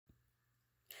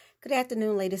Good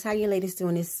afternoon, ladies. How you ladies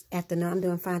doing this afternoon? I'm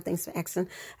doing fine. Thanks for asking.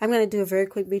 I'm going to do a very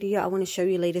quick video. I want to show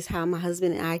you ladies how my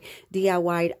husband and I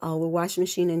DIY'd our washing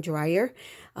machine and dryer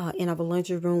in our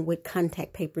laundry room with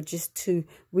contact paper just to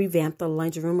revamp the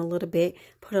laundry room a little bit.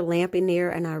 Put a lamp in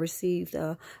there, and I received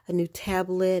a new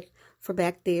tablet for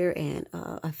back there and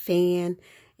a fan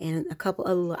and a couple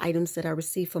other items that I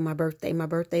received for my birthday. My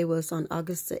birthday was on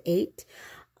August the 8th.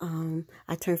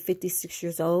 I turned 56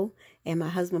 years old, and my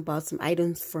husband bought some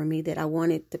items for me that I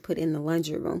wanted to put in the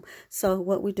laundry room. So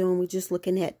what we're doing, we're just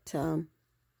looking at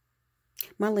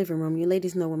my living room. You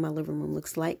ladies know what my living room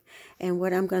looks like. And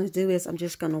what I'm going to do is I'm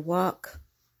just going to walk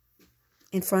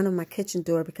in front of my kitchen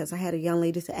door, because I had a young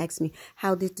lady to ask me,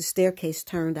 how did the staircase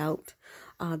turn out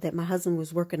that my husband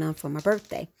was working on for my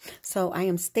birthday? So I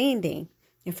am standing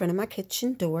in front of my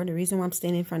kitchen door. The reason why I'm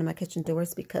standing in front of my kitchen door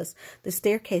is because the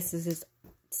staircase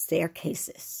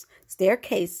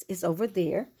is over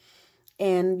there,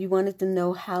 and you wanted to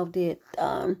know how did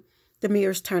the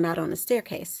mirrors turn out on the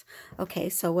staircase. Okay,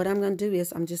 so what I'm going to do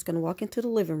is I'm just going to walk into the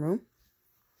living room.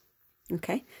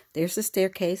 Okay, there's the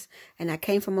staircase, and I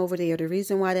came from over there. The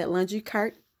reason why that laundry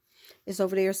cart is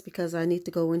over there is because I need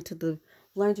to go into the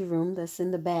laundry room that's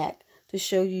in the back to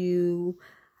show you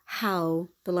how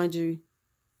the laundry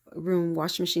room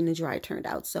washing machine and dryer turned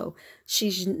out. So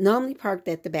she's normally parked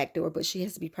at the back door, but she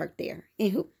has to be parked there.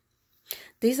 Anywho,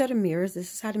 these are the mirrors.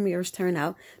 This is how the mirrors turn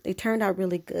out. They turned out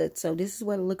really good. So this is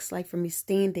what it looks like for me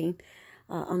standing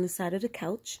on the side of the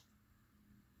couch.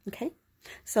 Okay,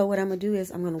 so what I'm gonna do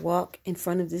is I'm gonna walk in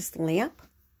front of this lamp,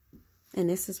 and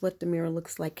this is what the mirror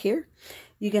looks like here.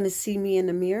 You're gonna see me in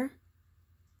the mirror.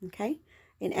 Okay,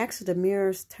 and actually the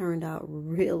mirrors turned out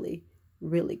really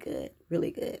good.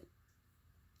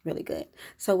 Really good.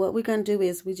 So what we're going to do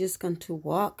is we're just going to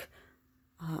walk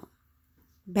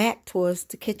back towards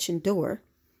the kitchen door,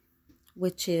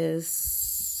 which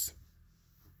is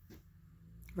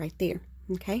right there.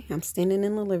 Okay, I'm standing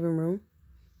in the living room.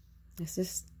 This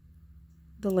is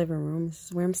the living room. This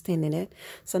is where I'm standing at.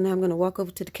 So now I'm going to walk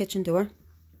over to the kitchen door.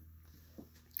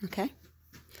 Okay,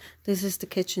 this is the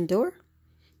kitchen door.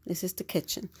 This is the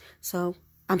kitchen. So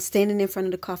I'm standing in front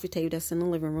of the coffee table that's in the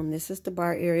living room. This is the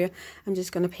bar area. I'm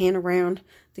just going to pan around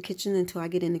the kitchen until I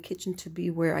get in the kitchen to be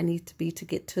where I need to be to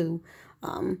get to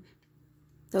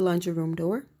the laundry room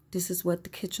door. This is what the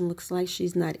kitchen looks like.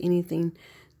 She's not anything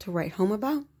to write home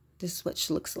about. This is what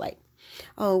she looks like.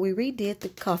 Oh, we redid the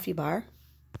coffee bar.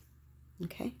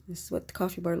 Okay, this is what the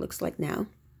coffee bar looks like now.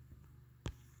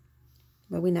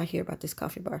 But we're not here about this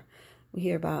coffee bar. We're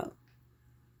here about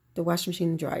the washing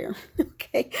machine and dryer.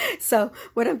 Okay, so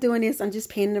what I'm doing is I'm just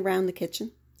panning around the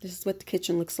kitchen. This is what the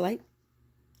kitchen looks like.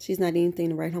 She's not anything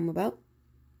to write home about.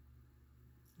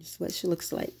 This is what she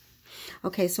looks like.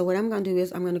 Okay, so what I'm going to do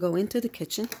is I'm going to go into the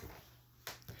kitchen,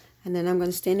 and then I'm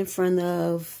going to stand in front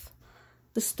of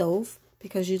the stove,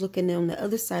 because you're looking on the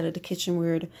other side of the kitchen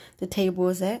where the table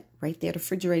is at. Right there, the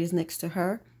refrigerator is next to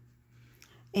her.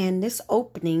 And this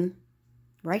opening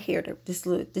right here, this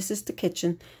is the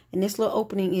kitchen, and this little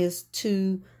opening is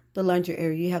to the laundry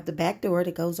area. You have the back door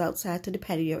that goes outside to the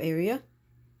patio area,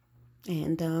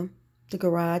 and the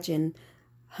garage, and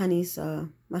honey's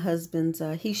my husband's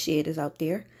he shed is out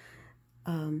there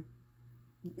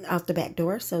out the back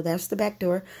door. So that's the back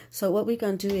door. So what we're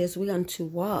going to do is we're going to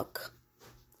walk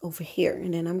over here,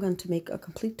 and then I'm going to make a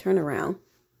complete turnaround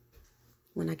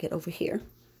when I get over here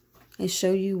and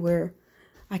show you where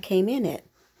I came in at.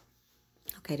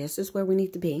 Okay, this is where we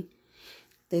need to be.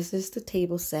 This is the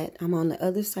table set. I'm on the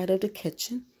other side of the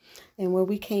kitchen. And where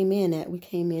we came in at, we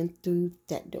came in through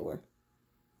that door.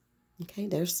 Okay,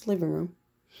 there's the living room.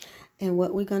 And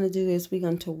what we're going to do is we're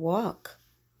going to walk.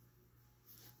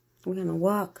 We're going to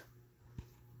walk.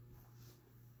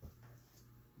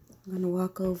 I'm going to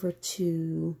walk over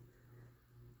to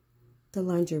the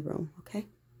laundry room, okay?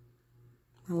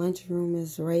 My laundry room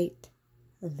is right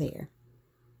there,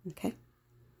 okay?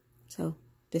 So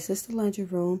this is the laundry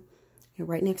room, and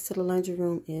right next to the laundry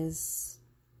room is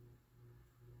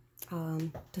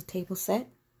the table set,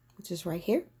 which is right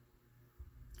here.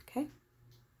 Okay,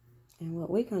 and what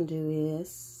we're going to do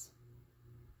is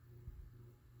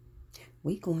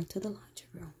we go into the laundry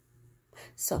room.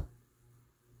 So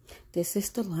this is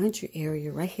the laundry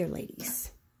area right here,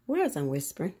 ladies. Where was I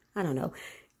whispering? I don't know.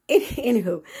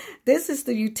 Anywho, this is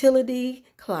the utility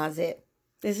closet.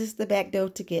 This is the back door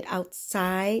to get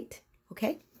outside.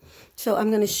 Okay, so I'm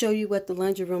going to show you what the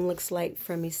laundry room looks like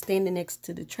from me standing next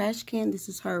to the trash can. This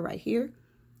is her right here.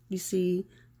 You see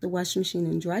the washing machine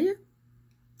and dryer.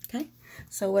 Okay,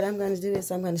 so what I'm going to do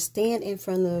is I'm going to stand in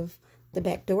front of the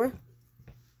back door.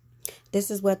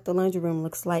 This is what the laundry room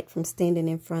looks like from standing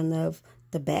in front of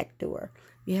the back door.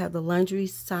 You have the laundry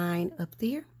sign up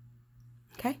there.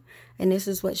 Okay. And this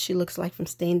is what she looks like from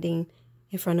standing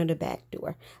in front of the back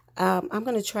door. I'm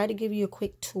going to try to give you a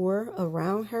quick tour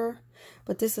around her,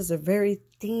 but this is a very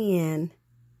thin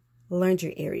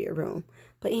laundry area room.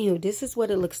 But anyway, this is what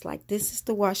it looks like. This is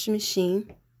the washing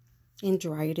machine and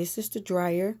dryer. This is the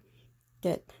dryer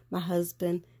that my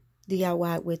husband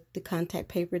DIY'd with the contact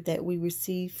paper that we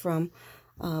received from,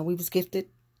 we was gifted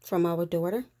from our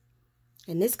daughter.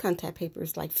 And this contact paper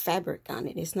is like fabric on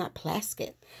it. It's not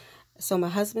plastic. So my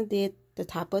husband did the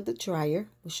top of the dryer,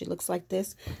 which it looks like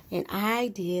this. And I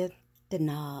did the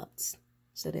knobs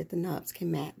so that the knobs can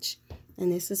match.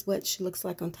 And this is what she looks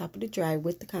like on top of the dryer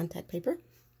with the contact paper.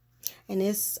 And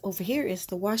this over here is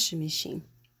the washing machine.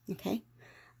 Okay.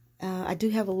 I do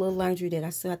have a little laundry that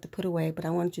I still have to put away, but I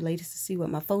wanted you ladies to see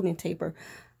what my folding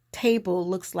table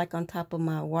looks like on top of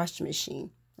my washing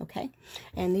machine. Okay.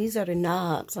 And these are the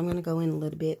knobs. I'm going to go in a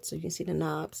little bit so you can see the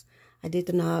knobs. I did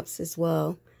the knobs as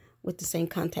well with the same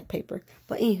contact paper.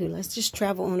 But anywho, let's just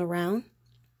travel on around.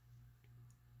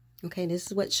 Okay, this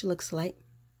is what she looks like.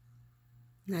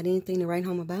 Not anything to write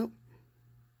home about.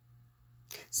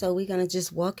 So we're going to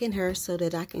just walk in her so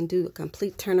that I can do a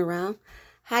complete turnaround.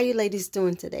 How you ladies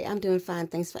doing today? I'm doing fine.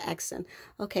 Thanks for asking.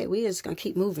 Okay, we're just going to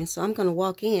keep moving. So I'm going to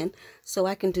walk in so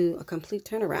I can do a complete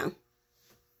turnaround.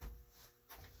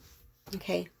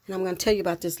 Okay, and I'm going to tell you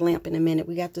about this lamp in a minute.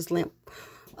 We got this lamp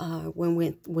when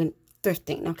we went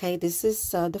thrifting. Okay, this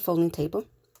is the folding table.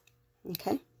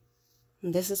 Okay,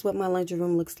 and this is what my laundry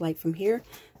room looks like from here.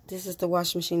 This is the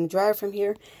washing machine and dryer from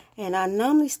here. And I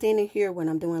normally stand in here when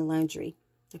I'm doing laundry.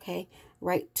 Okay,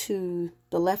 right to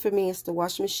the left of me is the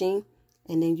washing machine.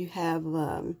 And then you have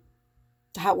the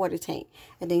hot water tank.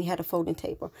 And then you had a folding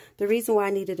table. The reason why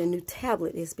I needed a new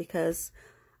tablet is because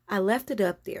I left it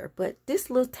up there. But this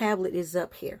little tablet is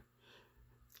up here.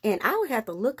 And I would have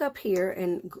to look up here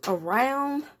and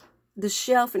around the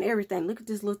shelf and everything. Look at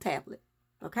this little tablet.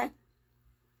 Okay?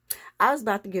 I was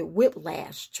about to get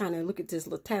whiplash trying to look at this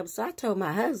little tablet. So I told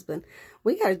my husband,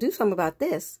 we got to do something about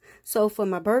this. So for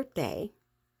my birthday,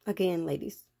 again,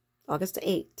 ladies, August the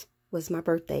 8th was my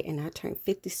birthday. And I turned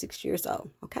 56 years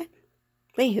old. Okay?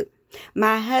 Anywho,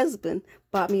 my husband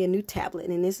bought me a new tablet.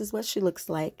 And this is what she looks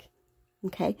like.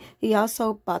 Okay? He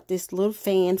also bought this little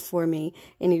fan for me.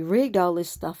 And he rigged all this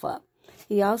stuff up.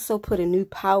 He also put a new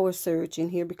power surge in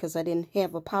here because I didn't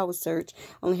have a power surge.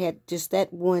 Only had just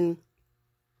that one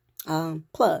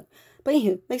plug. But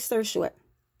anywho, make story short,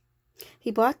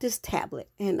 he bought this tablet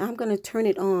and I'm going to turn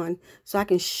it on so I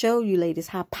can show you ladies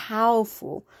how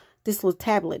powerful this little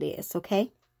tablet is.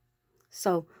 Okay,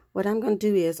 so what I'm going to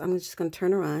do is I'm just going to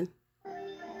turn her on,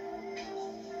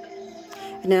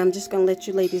 and then I'm just going to let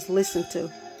you ladies listen to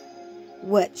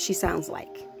what she sounds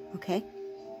like. Okay,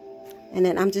 and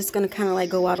then I'm just going to kind of like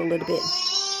go out a little bit.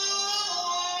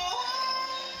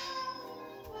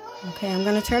 Okay, I'm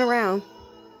going to turn around.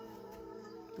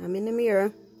 I'm in the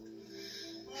mirror.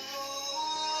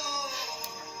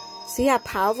 See how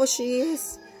powerful she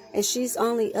is? And she's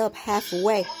only up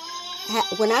halfway.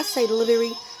 When I say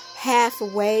literally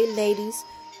halfway, ladies,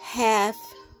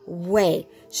 halfway.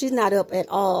 She's not up at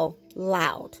all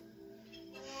loud.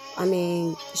 I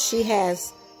mean, she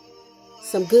has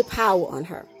some good power on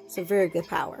her. Some very good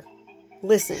power.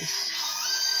 Listen.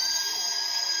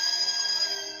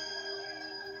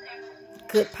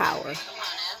 Good power.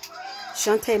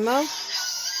 Shantae Moore?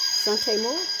 Shantae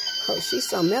Moore? Oh, she's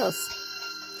something else.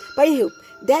 But anywho,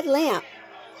 that lamp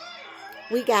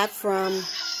we got from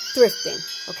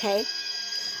thrifting, okay?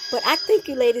 But I thank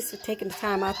you ladies for taking the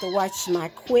time out to watch my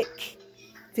quick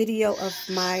video of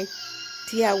my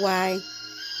DIY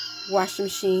washing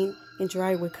machine and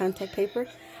dryer with contact paper.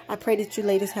 I pray that you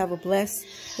ladies have a blessed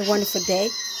and wonderful day.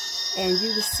 And you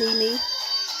will see me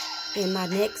in my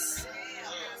next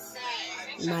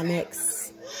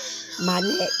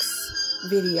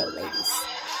video, ladies.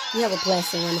 You have a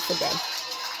blessed and wonderful day.